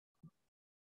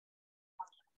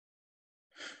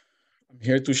I'm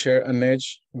here to share an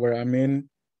edge where I'm in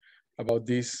about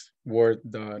this word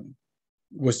that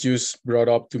was just brought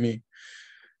up to me,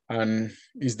 and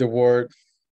is the word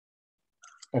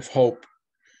of hope.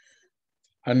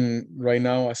 And right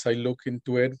now, as I look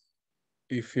into it,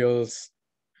 it feels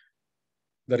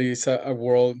that it's a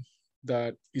world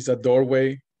that is a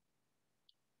doorway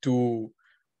to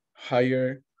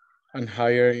higher and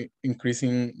higher,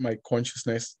 increasing my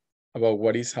consciousness about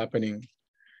what is happening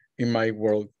in my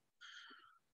world.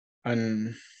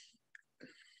 And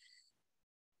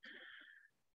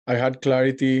I had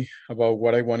clarity about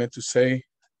what I wanted to say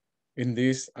in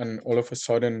this, and all of a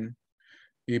sudden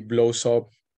it blows up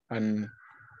and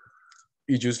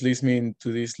it just leads me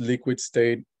into this liquid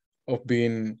state of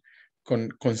being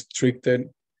constricted.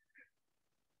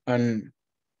 And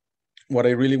what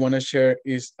I really want to share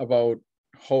is about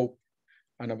hope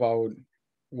and about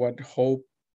what hope,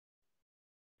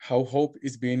 how hope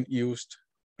is being used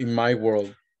in my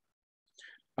world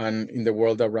and in the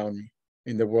world around me,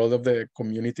 in the world of the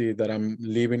community that I'm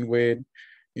living with,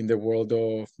 in the world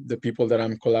of the people that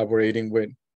I'm collaborating with.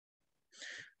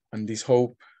 And this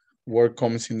hope word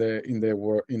comes in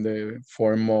the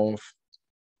form of,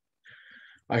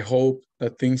 I hope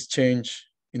that things change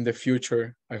in the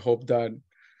future. I hope that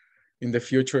in the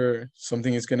future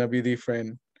something is gonna be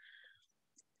different.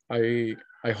 I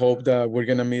hope that we're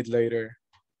gonna meet later.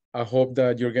 I hope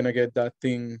that you're gonna get that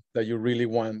thing that you really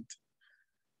want.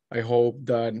 I hope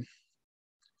that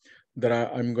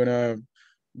I'm gonna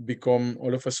become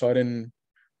all of a sudden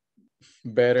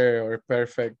better or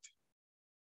perfect.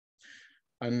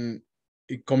 And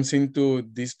it comes into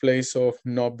this place of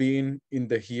not being in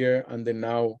the here and the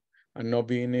now, and not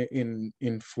being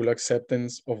in full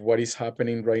acceptance of what is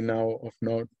happening right now, of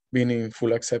not being in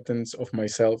full acceptance of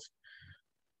myself.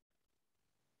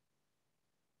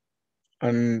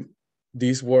 And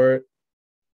this word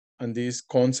and this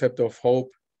concept of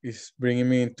hope is bringing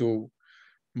me into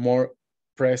more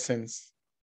presence,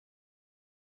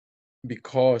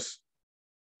 because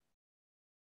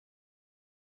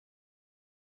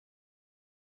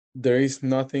there is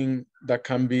nothing that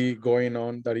can be going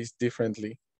on that is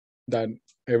differently, that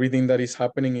everything that is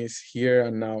happening is here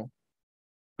and now,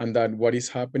 and that what is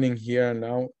happening here and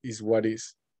now is what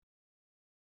is.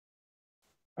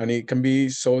 And it can be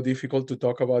so difficult to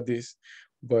talk about this,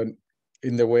 but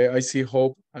in the way I see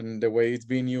hope and the way it's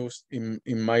being used in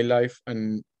my life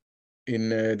and in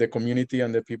the community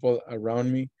and the people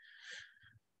around me,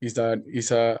 is that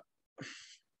it's a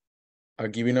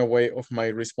giving away of my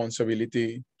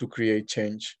responsibility to create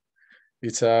change.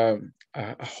 It's a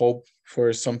hope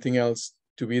for something else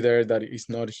to be there that is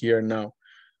not here now.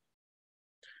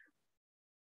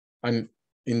 And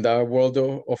in that world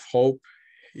of hope,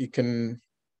 it can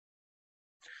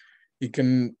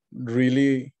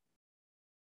really,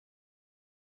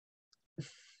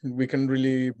 we can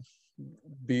really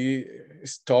be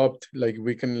stopped. Like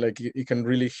we can, like it can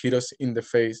really hit us in the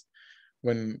face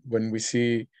when we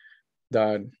see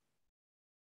that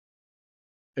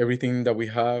everything that we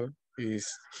have is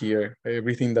here,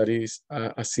 everything that is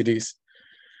as it is,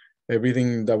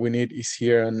 everything that we need is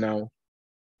here and now.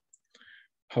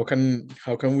 How can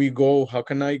we go, how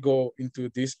can I go into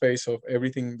this space of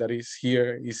everything that is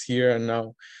here and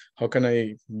now? How can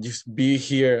I just be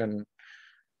here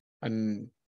and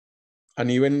and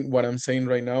even what I'm saying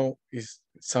right now is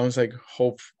sounds like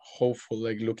hopeful,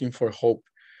 like looking for hope.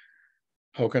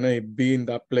 How can I be in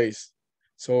that place?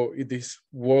 So this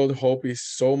world hope is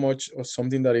so much of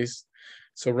something that is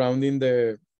surrounding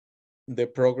the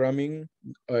programming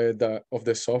of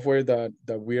the software that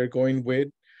we are going with,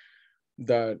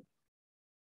 that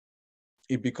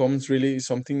it becomes really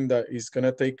something that is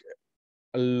gonna take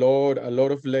a lot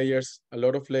of layers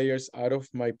out of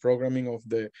my programming of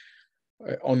the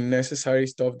unnecessary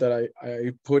stuff that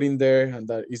I put in there, and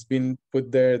that is being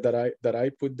put there, that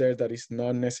I put there, that is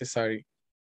not necessary.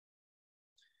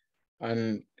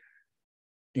 And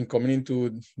in coming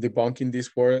into debunking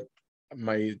this word,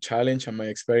 my challenge and my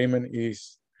experiment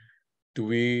is to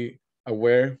be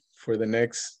aware for the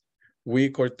next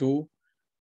week or two,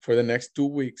 for the next 2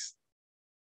 weeks,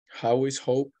 how is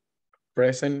hope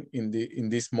present in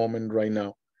this moment right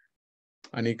now.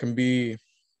 And it can be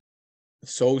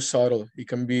so subtle, it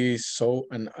can be so,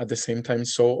 and at the same time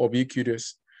so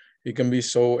ubiquitous. It can be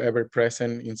so ever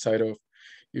present inside of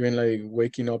even like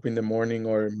waking up in the morning,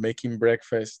 or making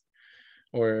breakfast,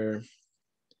 or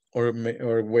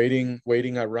or waiting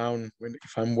around.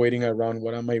 If I'm waiting around,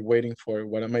 what am I waiting for?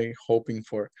 What am I hoping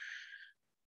for?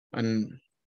 And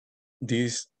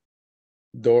this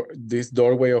this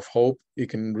doorway of hope, it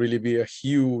can really be a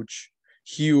huge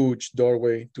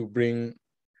doorway to bring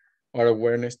our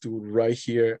awareness to right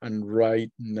here and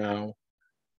right now.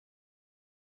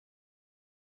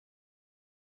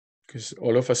 Because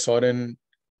all of a sudden,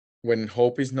 when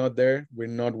hope is not there, we're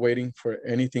not waiting for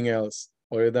anything else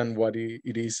other than what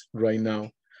it is right now.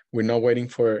 We're not waiting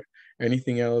for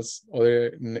anything else,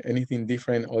 anything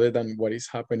different other than what is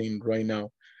happening right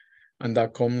now. And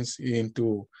that comes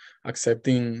into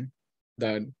accepting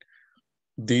that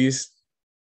this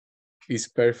is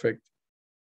perfect.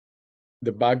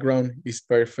 The background is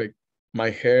perfect. My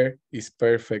hair is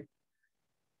perfect.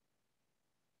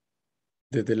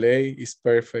 The delay is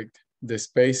perfect. The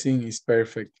spacing is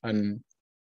perfect. And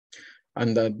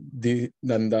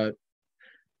that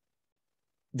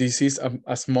this is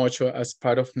as much as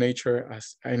part of nature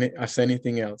as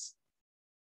anything else.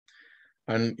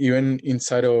 And even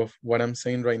inside of what I'm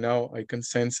saying right now, I can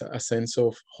sense a sense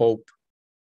of hope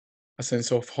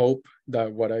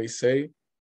that what I say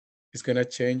is gonna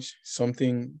change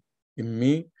something in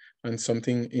me and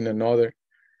something in another,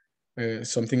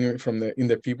 something from in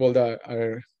the people that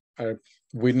are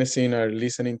witnessing or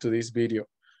listening to this video.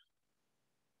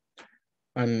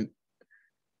 And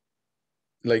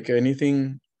like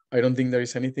anything, I don't think there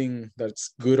is anything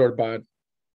that's good or bad.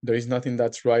 There is nothing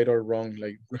that's right or wrong.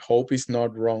 Like hope is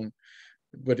not wrong,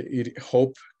 but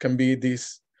hope can be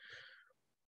this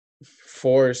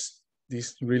force,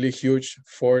 this really huge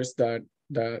force that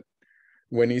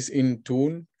when it's in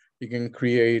tune, it can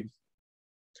create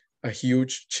a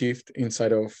huge shift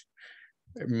inside of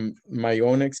my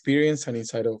own experience and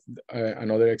inside of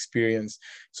another experience.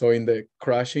 So in the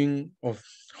crashing of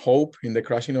hope, in the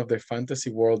crashing of the fantasy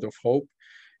world of hope,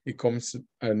 it comes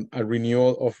a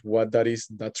renewal of what that is,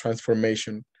 that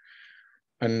transformation.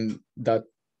 And that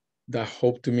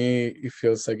hope to me, it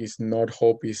feels like it's not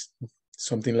hope, is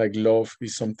something like love,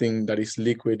 is something that is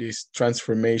liquid, is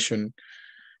transformation.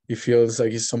 It feels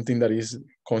like it's something that is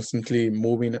constantly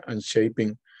moving and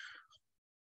shaping.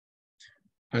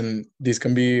 And this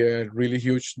can be a really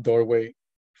huge doorway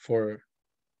for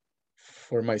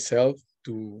myself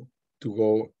to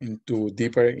go into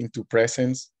deeper into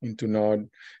presence, into not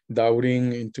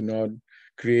doubting, into not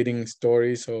creating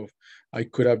stories of I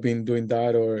could have been doing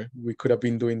that, or we could have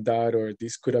been doing that, or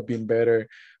this could have been better,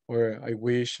 or I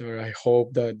wish, or I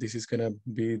hope that this is gonna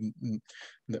be,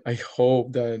 I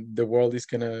hope that the world is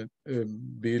gonna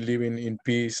be living in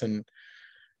peace, and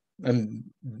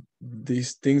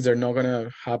these things are not gonna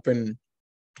happen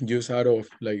just out of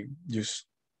like just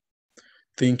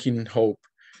thinking hope.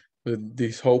 But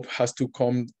this hope has to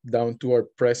come down to our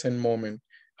present moment.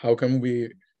 How can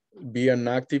we be an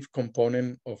active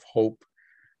component of hope?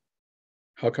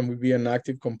 How can we be an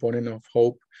active component of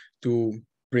hope to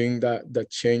bring that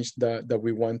change that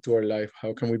we want to our life?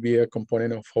 How can we be a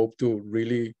component of hope to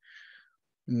really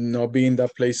not be in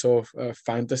that place of a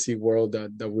fantasy world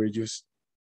that we're just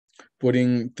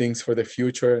putting things for the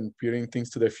future and putting things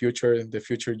to the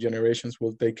future generations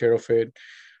will take care of it,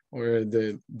 or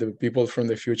the people from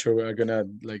the future are gonna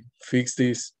like fix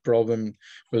this problem.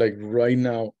 But like right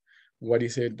now, what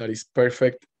is it that is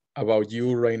perfect about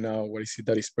you right now? What is it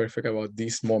that is perfect about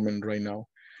this moment right now?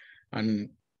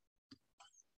 And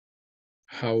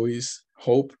how is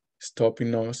hope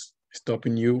stopping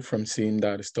you from seeing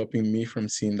that, stopping me from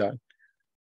seeing that?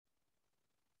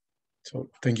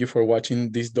 So thank you for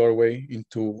watching this doorway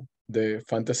into the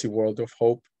fantasy world of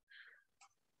hope.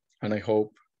 And I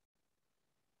hope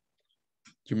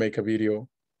you make a video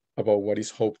about what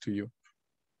is hope to you.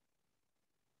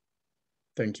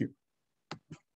 Thank you.